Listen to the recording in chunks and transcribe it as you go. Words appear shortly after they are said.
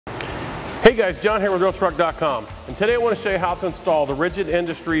Hey guys, John here with RealTruck.com, and today I want to show you how to install the Rigid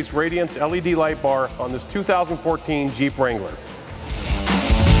Industries Radiance LED light bar on this 2014 Jeep Wrangler.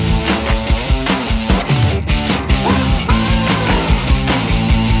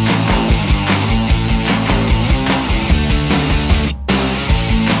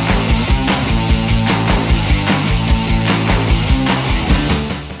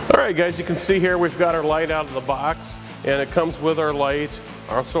 Alright guys, you can see here we've got our light out of the box, and it comes with our light,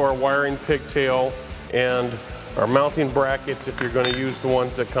 also our wiring pigtail, and our mounting brackets if you're going to use the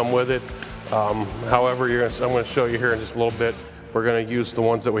ones that come with it. However, I'm going to show you here in just a little bit. We're going to use the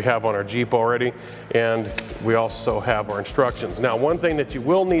ones that we have on our Jeep already, and we also have our instructions. Now, one thing that you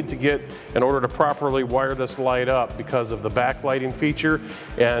will need to get in order to properly wire this light up, because of the backlighting feature,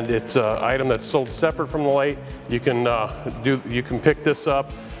 and it's an item that's sold separate from the light, you can pick this up,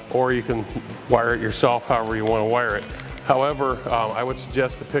 or you can wire it yourself however you want to wire it. However, I would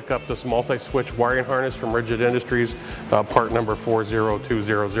suggest to pick up this multi-switch wiring harness from Rigid Industries, part number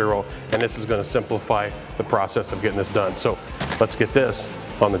 40200, and this is going to simplify the process of getting this done. So let's get this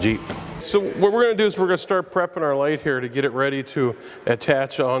on the Jeep. So what we're going to do is we're going to start prepping our light here to get it ready to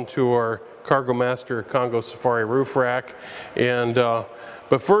attach onto our Cargo Master Congo Safari roof rack. And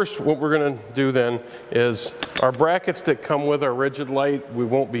but first, what we're going to do then is our brackets that come with our rigid light, we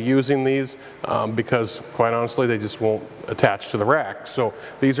won't be using these because quite honestly they just won't attach to the rack. So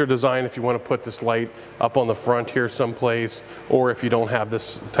these are designed if you want to put this light up on the front here someplace, or if you don't have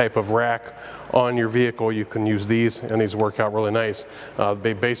this type of rack on your vehicle, you can use these, and these work out really nice.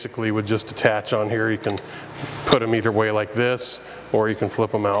 They basically would just attach on here. You can put them either way like this, or you can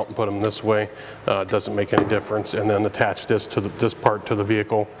flip them out and put them this way. It doesn't make any difference. And then attach this to this part to the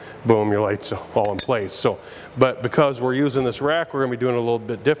vehicle. Boom, your light's all in place. So, but because we're using this rack, we're going to be doing it a little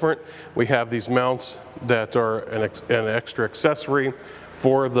bit different. We have these mounts that are an extra accessory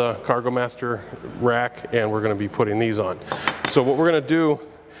for the Cargo Master rack, and we're going to be putting these on. So what we're going to do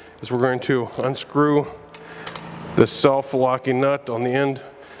is we're going to unscrew this self-locking nut on the end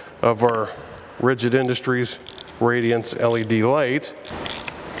of our Rigid Industries Radiance LED light.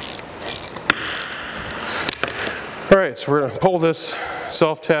 All right, so we're going to pull this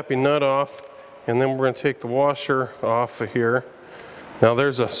self-tapping nut off, and then we're going to take the washer off of here. Now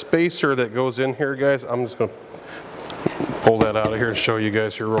there's a spacer that goes in here, guys. I'm just going to pull that out of here and show you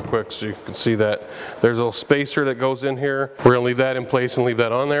guys here real quick so you can see that. There's a little spacer that goes in here. We're going to leave that in place and leave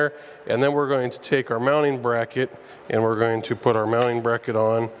that on there. And then we're going to take our mounting bracket, and we're going to put our mounting bracket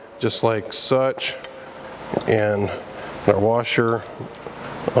on just like such, and our washer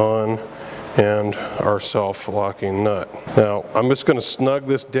on, and our self-locking nut. Now I'm just going to snug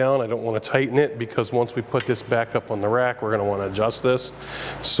this down. I don't want to tighten it, because once we put this back up on the rack, we're going to want to adjust this.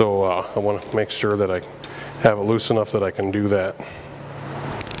 So I want to make sure that I have it loose enough that I can do that.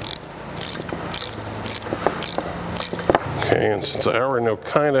 Okay, and since I already know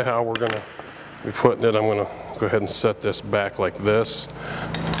kind of how we're going to be putting it, I'm going to go ahead and set this back like this,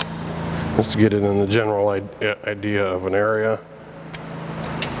 just to get it in the general idea of an area.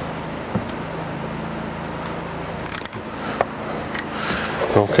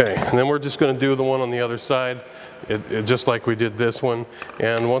 Okay, and then we're just going to do the one on the other side, just like we did this one.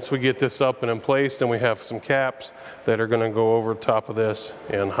 And once we get this up and in place, then we have some caps that are going to go over top of this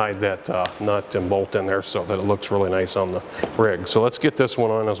and hide that nut and bolt in there so that it looks really nice on the rig. So let's get this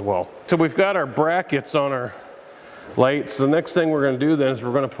one on as well. So we've got our brackets on our lights. The next thing we're going to do then is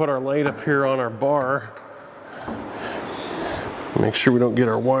we're going to put our light up here on our bar. Make sure we don't get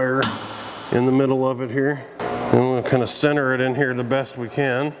our wire in the middle of it here. And we're going to kind of center it in here the best we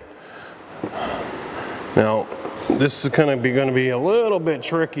can. Now, this is going to be a little bit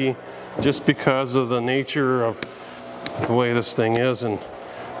tricky just because of the nature of the way this thing is and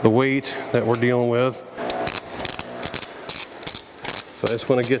the weight that we're dealing with. So I just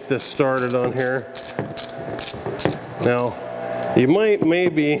want to get this started on here. Now, you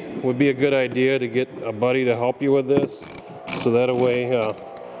would be a good idea to get a buddy to help you with this, so that way you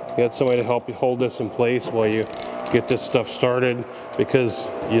got somebody to help you hold this in place while you get this stuff started, because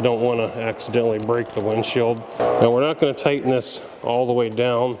you don't want to accidentally break the windshield. Now we're not going to tighten this all the way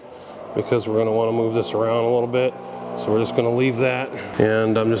down, because we're going to want to move this around a little bit. So we're just going to leave that,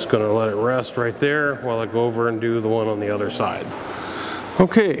 and I'm just going to let it rest right there while I go over and do the one on the other side.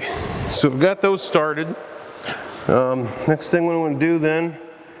 Okay, so we've got those started. Next thing we want to do then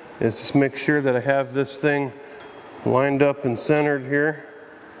is just make sure that I have this thing lined up and centered here.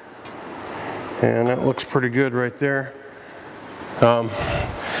 And that looks pretty good right there. So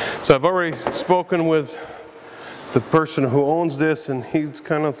I've already spoken with the person who owns this, and he's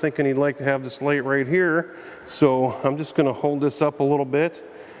kind of thinking he'd like to have this light right here. So I'm just going to hold this up a little bit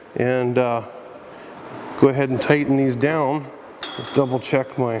and go ahead and tighten these down. Just double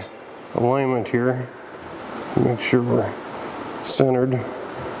check my alignment here, make sure we're centered. I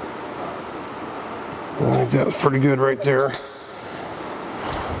think that was pretty good right there.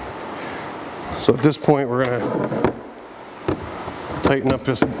 So at this point we're going to tighten up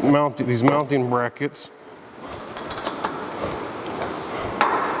these mounting brackets.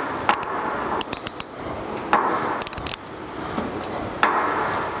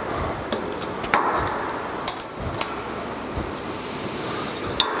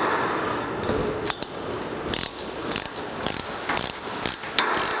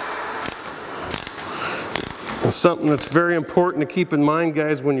 And something that's very important to keep in mind,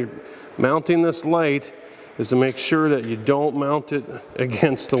 guys, when you're mounting this light is to make sure that you don't mount it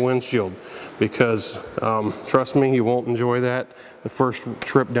against the windshield, because trust me, you won't enjoy that the first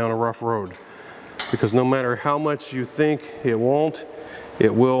trip down a rough road, because no matter how much you think it won't,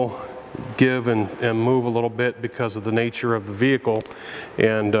 it will give and move a little bit because of the nature of the vehicle,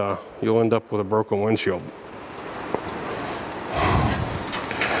 and you'll end up with a broken windshield.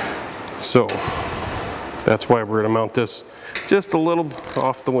 So that's why we're going to mount this just a little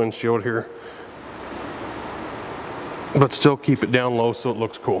off the windshield here, but still keep it down low so it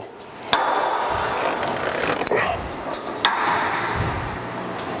looks cool.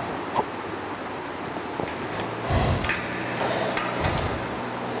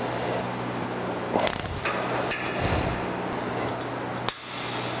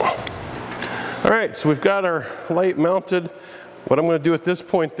 All right, so we've got our light mounted. What I'm going to do at this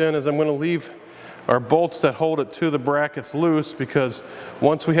point then is I'm going to leave our bolts that hold it to the brackets loose, because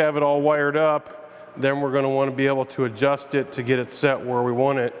once we have it all wired up, then we're going to want to be able to adjust it to get it set where we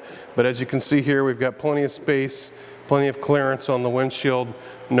want it. But as you can see here, we've got plenty of space, plenty of clearance on the windshield,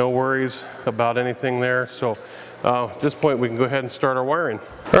 no worries about anything there. So at this point we can go ahead and start our wiring.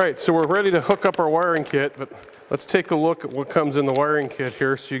 All right, so we're ready to hook up our wiring kit, but let's take a look at what comes in the wiring kit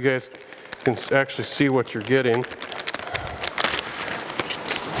here so you guys can actually see what you're getting.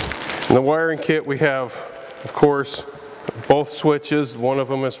 In the wiring kit we have, of course, both switches. One of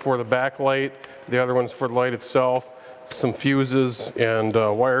them is for the backlight, the other one's for the light itself, some fuses and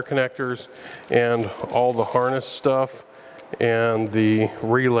wire connectors, and all the harness stuff, and the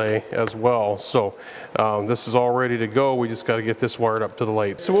relay as well. So this is all ready to go. We just got to get this wired up to the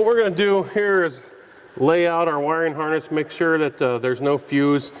light. So what we're going to do here is lay out our wiring harness, make sure that there's no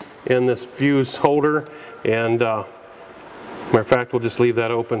fuse in this fuse holder, and matter of fact, we'll just leave that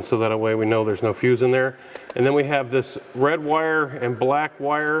open so that way we know there's no fuse in there. And then we have this red wire and black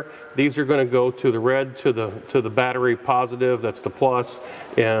wire. These are going to go to the red to the battery positive, that's the plus,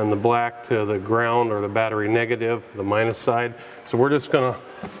 and the black to the ground or the battery negative, the minus side. So we're just going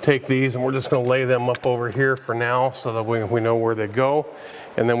to take these and we're just going to lay them up over here for now so that we know where they go.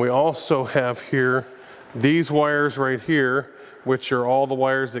 And then we also have here these wires right here, which are all the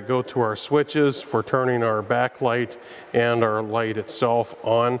wires that go to our switches for turning our backlight and our light itself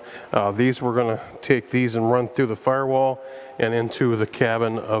on. These we're going to take these and run through the firewall and into the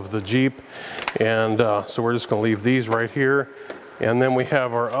cabin of the Jeep. And so we're just going to leave these right here. And then we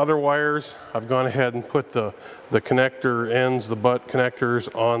have our other wires. I've gone ahead and put the connector ends, the butt connectors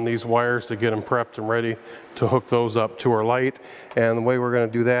on these wires to get them prepped and ready to hook those up to our light. And the way we're going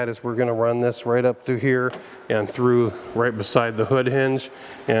to do that is we're going to run this right up through here and through right beside the hood hinge.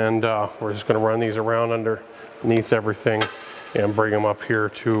 And we're just going to run these around underneath everything and bring them up here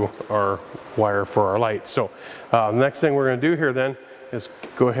to our wire for our light. So the next thing we're going to do here then is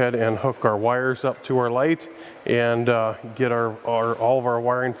go ahead and hook our wires up to our light and get all of our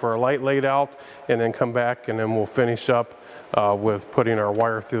wiring for our light laid out, and then come back and then we'll finish up with putting our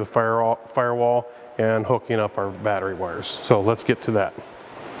wire through the firewall and hooking up our battery wires. So let's get to that.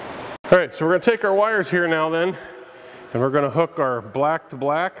 All right, so we're going to take our wires here now then, and we're going to hook our black to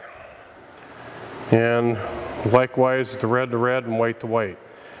black, and likewise the red to red and white to white.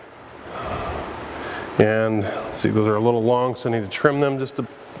 And let's see, those are a little long, so I need to trim them just a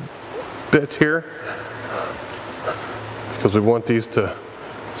bit here, because we want these to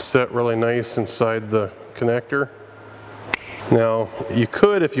set really nice inside the connector. Now, you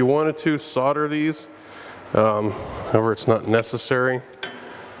could, if you wanted to, solder these, however it's not necessary.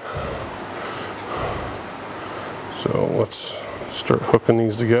 So let's start hooking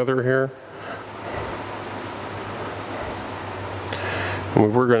these together here. And we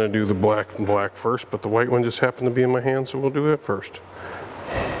were going to do the black and black first, but the white one just happened to be in my hand, so we'll do that first.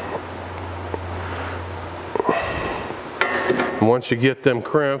 And once you get them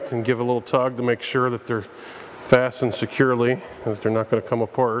crimped, and give a little tug to make sure that they're fastened securely, that they're not going to come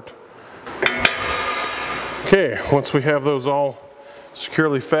apart. Okay, once we have those all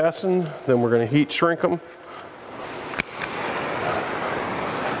securely fastened, then we're going to heat shrink them.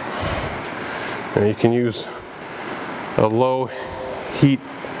 And you can use a low heat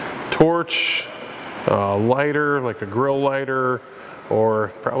torch, lighter, like a grill lighter, or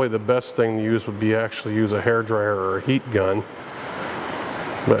probably the best thing to use would be actually use a hairdryer or a heat gun.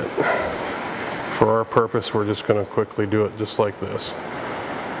 But for our purpose, we're just going to quickly do it just like this.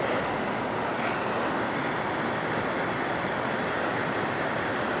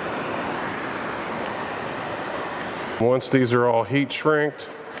 Once these are all heat shrinked,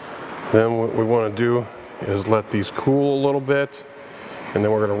 then what we want to do is let these cool a little bit, and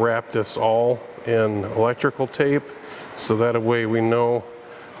then we're going to wrap this all in electrical tape, so that way we know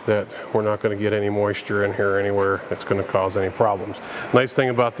that we're not going to get any moisture in here anywhere that's going to cause any problems. Nice thing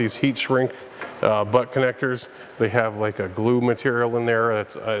about these heat shrink butt connectors, they have like a glue material in there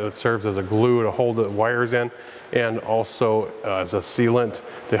that serves as a glue to hold the wires in, and also as a sealant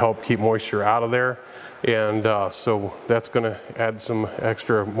to help keep moisture out of there. And so that's going to add some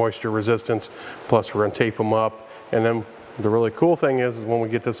extra moisture resistance, plus we're going to tape them up. And then the really cool thing is when we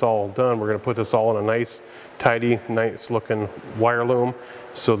get this all done, we're going to put this all in a nice, tidy, nice looking wire loom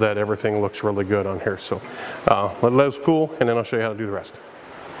so that everything looks really good on here. So let those cool, and then I'll show you how to do the rest.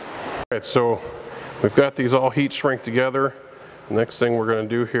 All right, so we've got these all heat shrink together. The next thing we're going to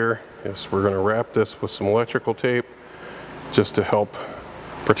do here is we're going to wrap this with some electrical tape just to help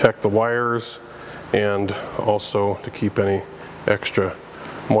protect the wires, and also to keep any extra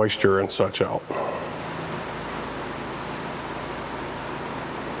moisture and such out.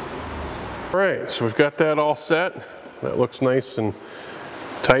 All right, so we've got that all set. That looks nice and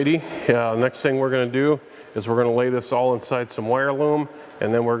tidy. Next thing we're going to do is we're going to lay this all inside some wire loom,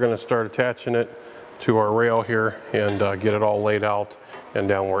 and then we're going to start attaching it to our rail here and get it all laid out and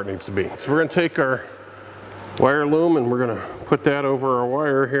down where it needs to be. So we're going to take our wire loom and we're going to put that over our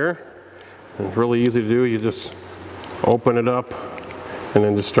wire here. It's really easy to do. You just open it up and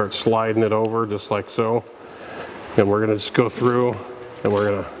then just start sliding it over just like so. And we're going to just go through and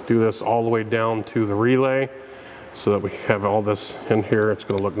we're going to do this all the way down to the relay so that we have all this in here. It's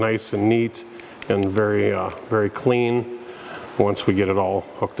going to look nice and neat and very, very clean once we get it all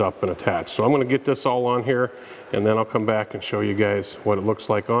hooked up and attached. So I'm going to get this all on here, and then I'll come back and show you guys what it looks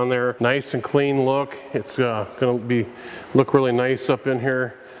like on there. Nice and clean look. It's going to look really nice up in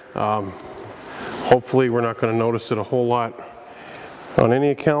here. Hopefully we're not going to notice it a whole lot on any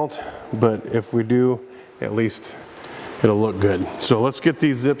account, but if we do, at least it'll look good. So let's get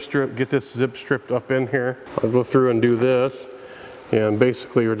this zip stripped up in here. I'll go through and do this, and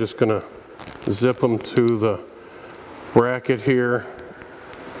basically we're just going to zip them to the bracket here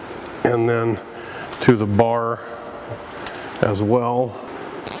and then to the bar as well.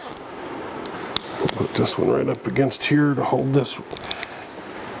 Put this one right up against here to hold this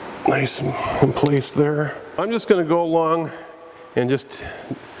nice in place there. I'm just going to go along and just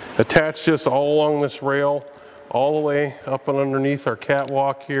attach this all along this rail all the way up and underneath our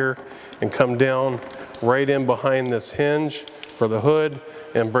catwalk here and come down right in behind this hinge for the hood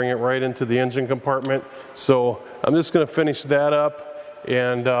and bring it right into the engine compartment. So I'm just going to finish that up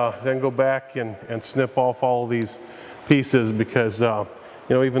and then go back and snip off all of these pieces because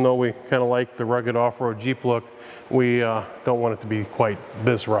you know, even though we kind of like the rugged off-road Jeep look, we don't want it to be quite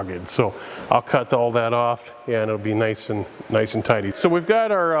this rugged. So I'll cut all that off and it'll be nice and tidy. So we've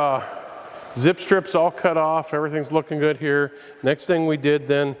got our zip strips all cut off. Everything's looking good here. Next thing we did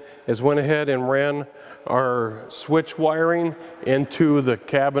then is went ahead and ran our switch wiring into the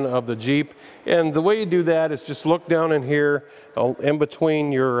cabin of the Jeep. And the way you do that is just look down in here in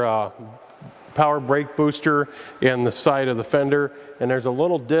between your power brake booster and the side of the fender, and there's a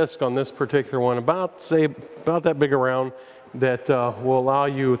little disc on this particular one about that big around that will allow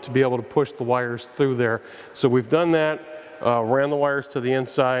you to be able to push the wires through there. So we've done that, ran the wires to the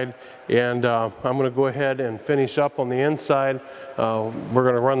inside, and I'm going to go ahead and finish up on the inside. We're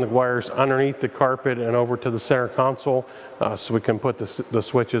going to run the wires underneath the carpet and over to the center console so we can put the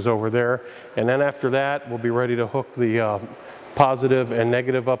switches over there, and then after that we'll be ready to hook the positive and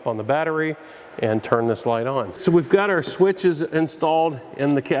negative up on the battery and turn this light on. So we've got our switches installed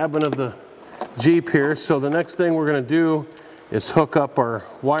in the cabin of the Jeep here. So the next thing we're going to do is hook up our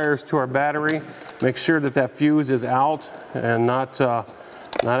wires to our battery. Make sure that that fuse is out and not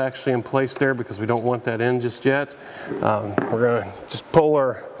actually in place there because we don't want that in just yet. We're going to just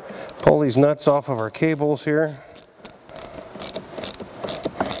pull these nuts off of our cables here.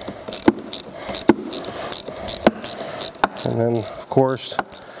 And then, of course,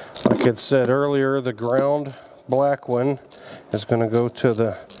 like it said earlier, the ground black one is going to go to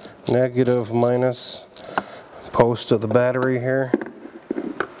the negative minus post of the battery here.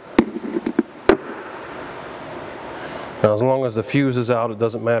 Now, as long as the fuse is out, it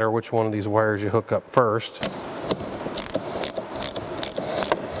doesn't matter which one of these wires you hook up first.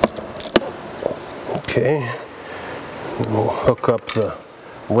 Okay, we'll hook up the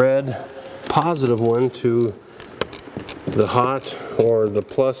red positive one to the hot or the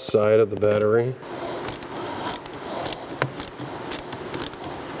plus side of the battery.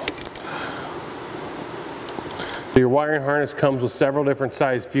 Your wiring harness comes with several different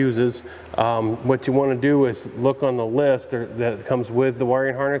size fuses. What you want to do is look on the list that comes with the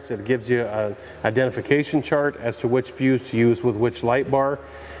wiring harness. It gives you an identification chart as to which fuse to use with which light bar,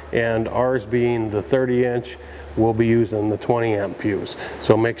 and ours being the 30-inch, we'll be using the 20 amp fuse.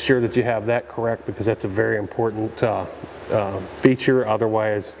 So make sure that you have that correct, because that's a very important feature.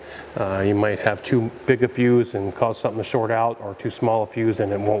 Otherwise you might have too big a fuse and cause something to short out, or too small a fuse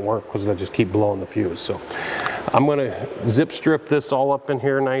and it won't work because it'll just keep blowing the fuse. So I'm going to zip strip this all up in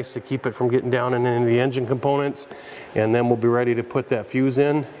here nice to keep it from getting down and into the engine components, and then we'll be ready to put that fuse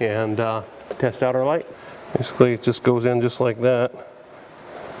in and test out our light. Basically it just goes in just like that,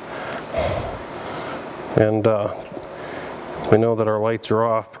 and we know that our lights are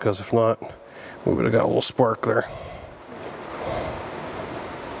off, because if not we would have got a little spark there.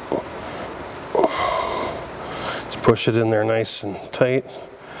 Just push it in there nice and tight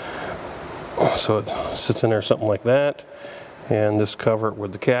so it sits in there something like that, and just cover it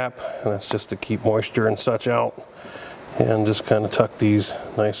with the cap, and that's just to keep moisture and such out, and just kind of tuck these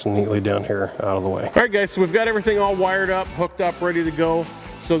nice and neatly down here out of the way. All right guys, so we've got everything all wired up, hooked up, ready to go.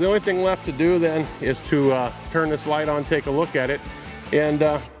 So the only thing left to do then is to turn this light on, take a look at it, and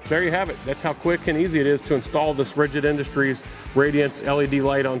there you have it. That's how quick and easy it is to install this Rigid Industries Radiance LED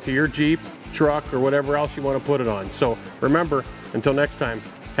light onto your Jeep, truck, or whatever else you want to put it on. So remember, until next time,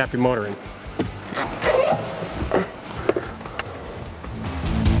 happy motoring.